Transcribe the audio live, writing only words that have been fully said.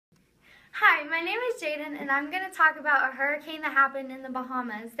Hi, my name is Jaydin, and I'm going to talk about a hurricane that happened in the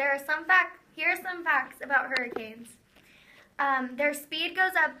Bahamas. Here are some facts about hurricanes. Their speed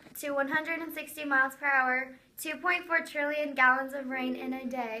goes up to 160 miles per hour, 2.4 trillion gallons of rain in a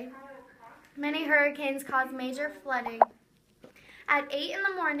day. Many hurricanes cause major flooding. At 8 in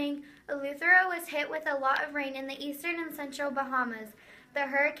the morning, Eleuthero was hit with a lot of rain in the eastern and central Bahamas. The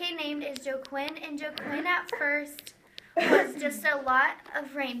hurricane name is Joaquin, and Joaquin at first was just a lot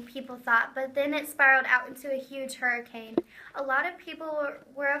of rain, people thought, but then it spiraled out into a huge hurricane. A lot of people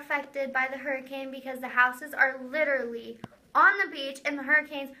were affected by the hurricane because the houses are literally on the beach and the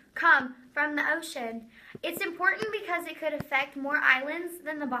hurricanes come from the ocean. It's important because it could affect more islands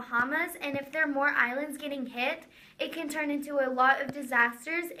than the Bahamas, and if there are more islands getting hit, it can turn into a lot of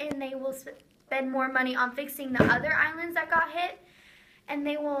disasters, and they will spend more money on fixing the other islands that got hit, and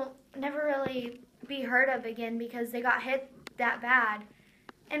they will never really be heard of again because they got hit that bad.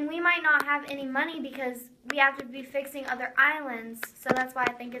 And we might not have any money because we have to be fixing other islands, so that's why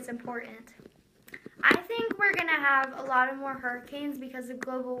I think it's important. I think we're going to have a lot of more hurricanes because of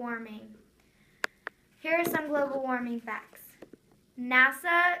global warming. Here are some global warming facts.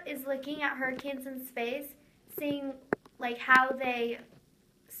 NASA is looking at hurricanes in space, seeing like how they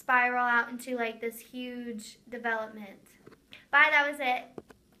spiral out into like this huge development. Bye, that was it.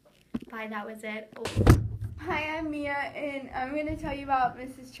 Bye, that was it. Oh. Hi, I'm Mia, and I'm going to tell you about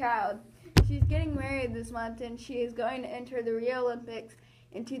Mrs. Child. She's getting married this month, and she is going to enter the Rio Olympics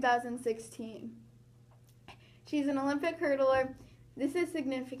in 2016. She's an Olympic hurdler. This is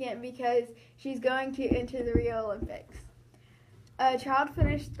significant because she's going to enter the Rio Olympics. Child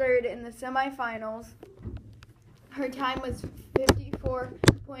finished third in the semifinals. Her time was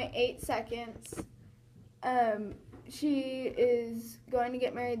 54.8 seconds. She is going to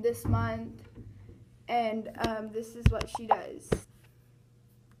get married this month, and this is what she does.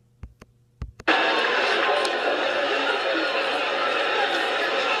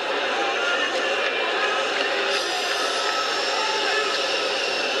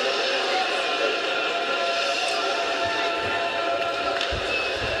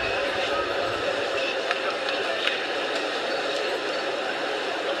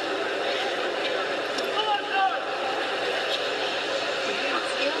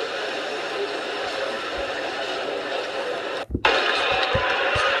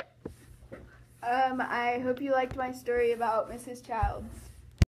 I hope you liked my story about Mrs. Childs.